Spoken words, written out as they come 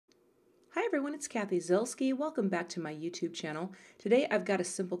Hi everyone, it's Cathy Zielske. Welcome back to my YouTube channel. Today I've got a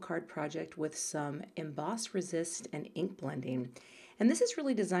simple card project with some emboss resist and ink blending. And this is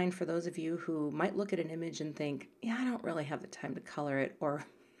really designed for those of you who might look at an image and think, yeah, I don't really have the time to color it, or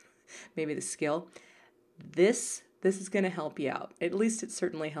maybe the skill. This is going to help you out. At least it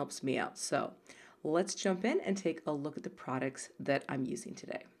certainly helps me out. So let's jump in and take a look at the products that I'm using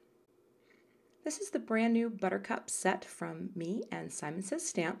today. This is the brand new Buttercup set from me and Simon Says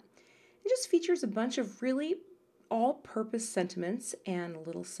Stamp. It just features a bunch of really all-purpose sentiments and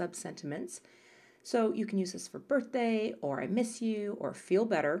little sub-sentiments. So you can use this for birthday, or I miss you, or feel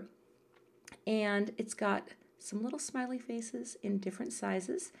better. And it's got some little smiley faces in different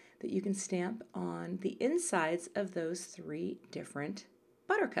sizes that you can stamp on the insides of those 3 different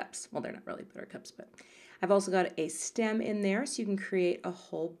buttercups. Well, they're not really buttercups, but I've also got a stem in there so you can create a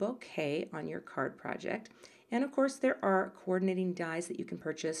whole bouquet on your card project. And of course, there are coordinating dies that you can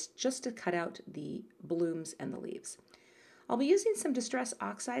purchase just to cut out the blooms and the leaves. I'll be using some Distress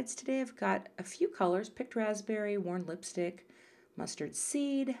Oxides today. I've got a few colors: picked raspberry, worn lipstick, mustard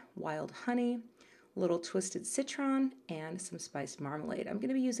seed, wild honey, little twisted citron, and some spiced marmalade. I'm going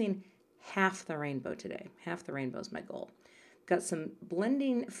to be using half the rainbow today. Half the rainbow is my goal. Got some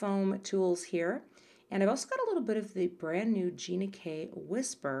blending foam tools here, and I've also got a little bit of the brand new Gina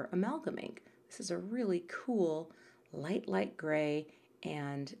Whisper Amalgam ink. This is a really cool light gray,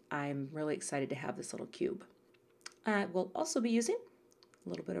 and I'm really excited to have this little cube. We'll also be using a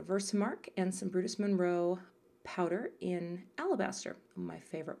little bit of Versamark and some Brutus Monroe powder in Alabaster, my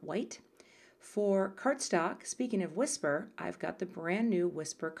favorite white. For cardstock, speaking of Whisper, I've got the brand new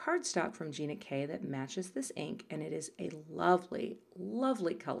Whisper cardstock from Gina that matches this ink, and it is a lovely,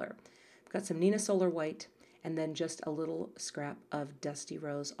 lovely color. I've got some Neenah Solar White, and then just a little scrap of Dusty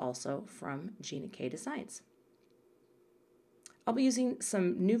Rose also from Gina Designs. I'll be using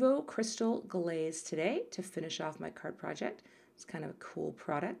some Nuvo Crystal Glaze today to finish off my card project. It's kind of a cool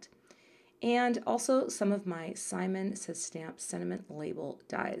product. And also some of my Simon Says Stamp sentiment label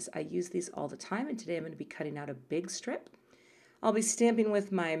dies. I use these all the time, and today I'm going to be cutting out a big strip. I'll be stamping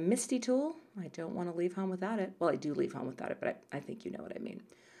with my Misty tool. I don't want to leave home without it. Well, I do leave home without it, but I think you know what I mean.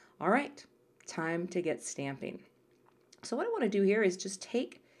 All right, time to get stamping. So what I want to do here is just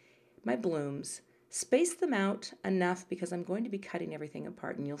take my blooms, space them out enough because I'm going to be cutting everything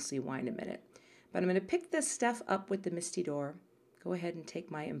apart, and you'll see why in a minute. But I'm going to pick this stuff up with the Misty door. Go ahead and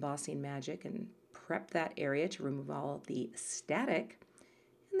take my embossing magic and prep that area to remove all the static,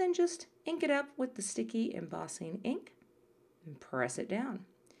 and then just ink it up with the sticky embossing ink and press it down.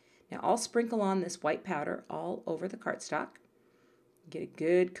 Now I'll sprinkle on this white powder all over the cardstock. Get a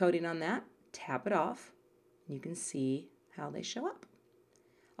good coating on that, tap it off, and you can see how they show up.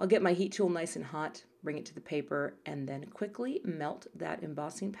 I'll get my heat tool nice and hot, bring it to the paper, and then quickly melt that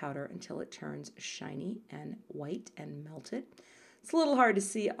embossing powder until it turns shiny and white and melted. It's a little hard to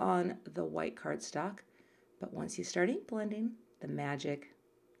see on the white cardstock, but once you start ink blending, the magic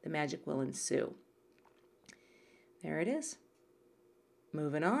will ensue. There it is.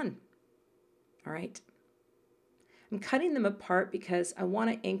 Moving on. All right. I'm cutting them apart because I want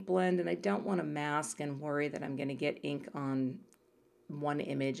to ink blend, and I don't want to mask and worry that I'm going to get ink on one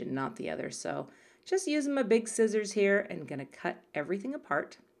image and not the other. So just using my big scissors here and going to cut everything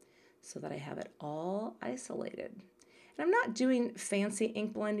apart so that I have it all isolated. And I'm not doing fancy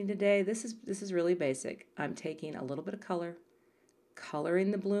ink blending today. This is really basic. I'm taking a little bit of color,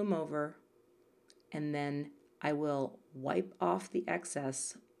 coloring the bloom over, and then I will wipe off the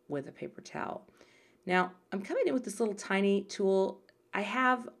excess with a paper towel. Now, I'm coming in with this little tiny tool. I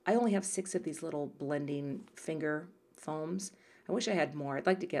only have 6 of these little blending finger foams. I wish I had more. I'd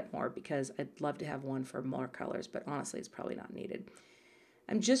like to get more because I'd love to have one for more colors, but honestly, it's probably not needed.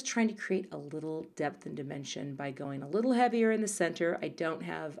 I'm just trying to create a little depth and dimension by going a little heavier in the center. I don't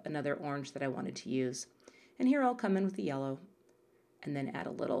have another orange that I wanted to use. And here I'll come in with the yellow and then add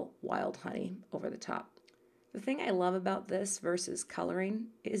a little wild honey over the top. The thing I love about this versus coloring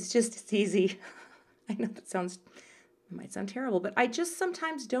is just it's easy. I know that might sound terrible, but I just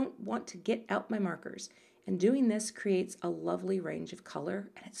sometimes don't want to get out my markers. And doing this creates a lovely range of color,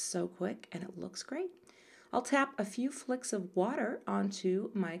 and it's so quick and it looks great. I'll tap a few flicks of water onto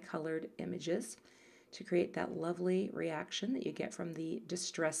my colored images to create that lovely reaction that you get from the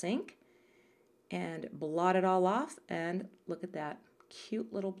Distress ink, and blot it all off, and look at that.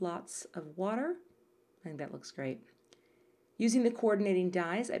 Cute little blots of water. I think that looks great. Using the coordinating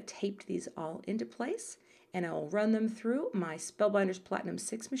dies, I've taped these all into place, and I'll run them through my Spellbinders Platinum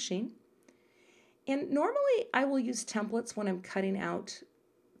 6 machine. And normally I will use templates when I'm cutting out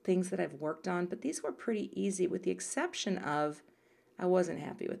things that I've worked on, but these were pretty easy with the exception of I wasn't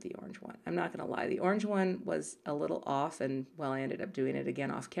happy with the orange one. I'm not going to lie. The orange one was a little off, and well, I ended up doing it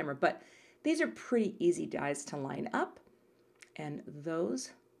again off camera, but these are pretty easy dies to line up, and those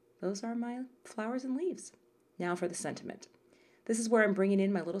are my flowers and leaves. Now for the sentiment. This is where I'm bringing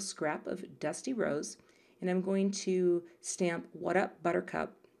in my little scrap of Dusty Rose, and I'm going to stamp What Up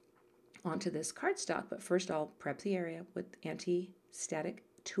Buttercup onto this cardstock, but first I'll prep the area with anti-static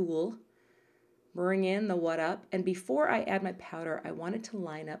tool. Bring in the What Up, and before I add my powder, I wanted to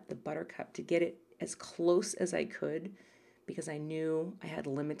line up the Buttercup to get it as close as I could because I knew I had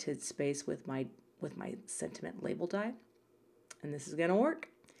limited space with my sentiment label die, and this is gonna work.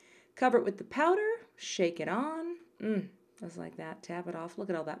 Cover it with the powder, shake it on, just like that, tap it off. Look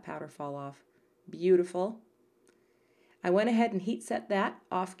at all that powder fall off. Beautiful. I went ahead and heat set that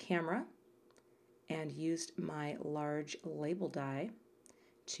off camera and used my large label die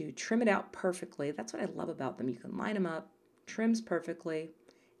to trim it out perfectly. That's what I love about them. You can line them up, trims perfectly,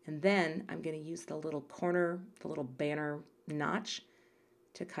 and then I'm going to use the little corner, the little banner notch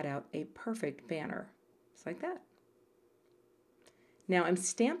to cut out a perfect banner. Just like that. Now I'm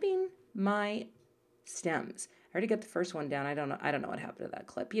stamping my stems. I already got the first one down. I don't know what happened to that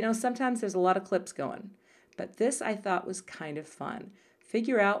clip. You know, sometimes there's a lot of clips going, but this I thought was kind of fun.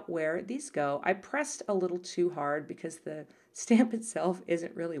 Figure out where these go. I pressed a little too hard because the stamp itself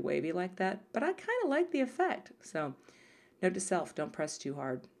isn't really wavy like that, but I kind of like the effect. So note to self, don't press too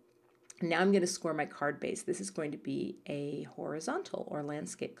hard. Now I'm going to score my card base. This is going to be a horizontal or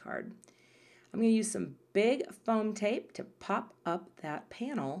landscape card. I'm going to use some big foam tape to pop up that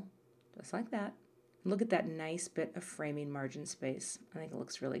panel, just like that. Look at that nice bit of framing margin space. I think it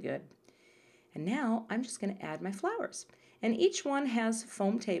looks really good. And now I'm just going to add my flowers. And each one has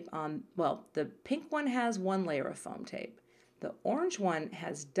foam tape on, well, the pink one has one layer of foam tape. The orange one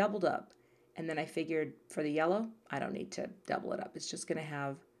has doubled up. And then I figured for the yellow, I don't need to double it up. It's just going to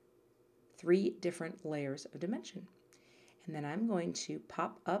have 3 different layers of dimension. And then I'm going to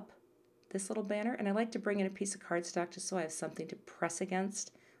pop up this little banner. And I like to bring in a piece of cardstock just so I have something to press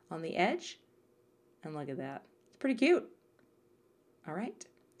against on the edge. And look at that. It's pretty cute. All right.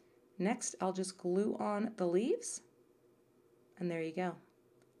 Next, I'll just glue on the leaves. And there you go.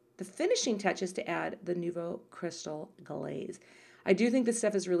 The finishing touch is to add the Nuvo Crystal Glaze. I do think this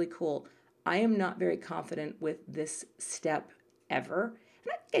stuff is really cool. I am not very confident with this step ever.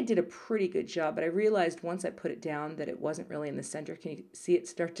 And I think I did a pretty good job, but I realized once I put it down that it wasn't really in the center. Can you see it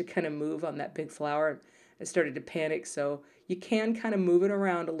start to kind of move on that big flower? I started to panic, so you can kind of move it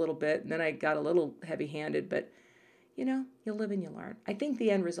around a little bit, and then I got a little heavy-handed, but you know, you live and you learn. I think the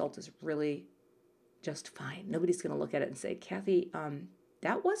end result is really just fine. Nobody's going to look at it and say, Cathy,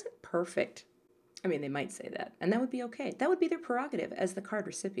 that wasn't perfect. I mean, they might say that, and that would be okay. That would be their prerogative as the card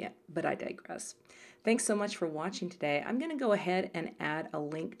recipient, but I digress. Thanks so much for watching today. I'm going to go ahead and add a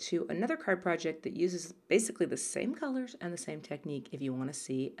link to another card project that uses basically the same colors and the same technique if you want to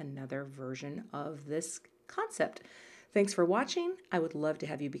see another version of this concept. Thanks for watching. I would love to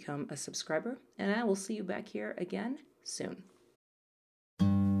have you become a subscriber, and I will see you back here again soon.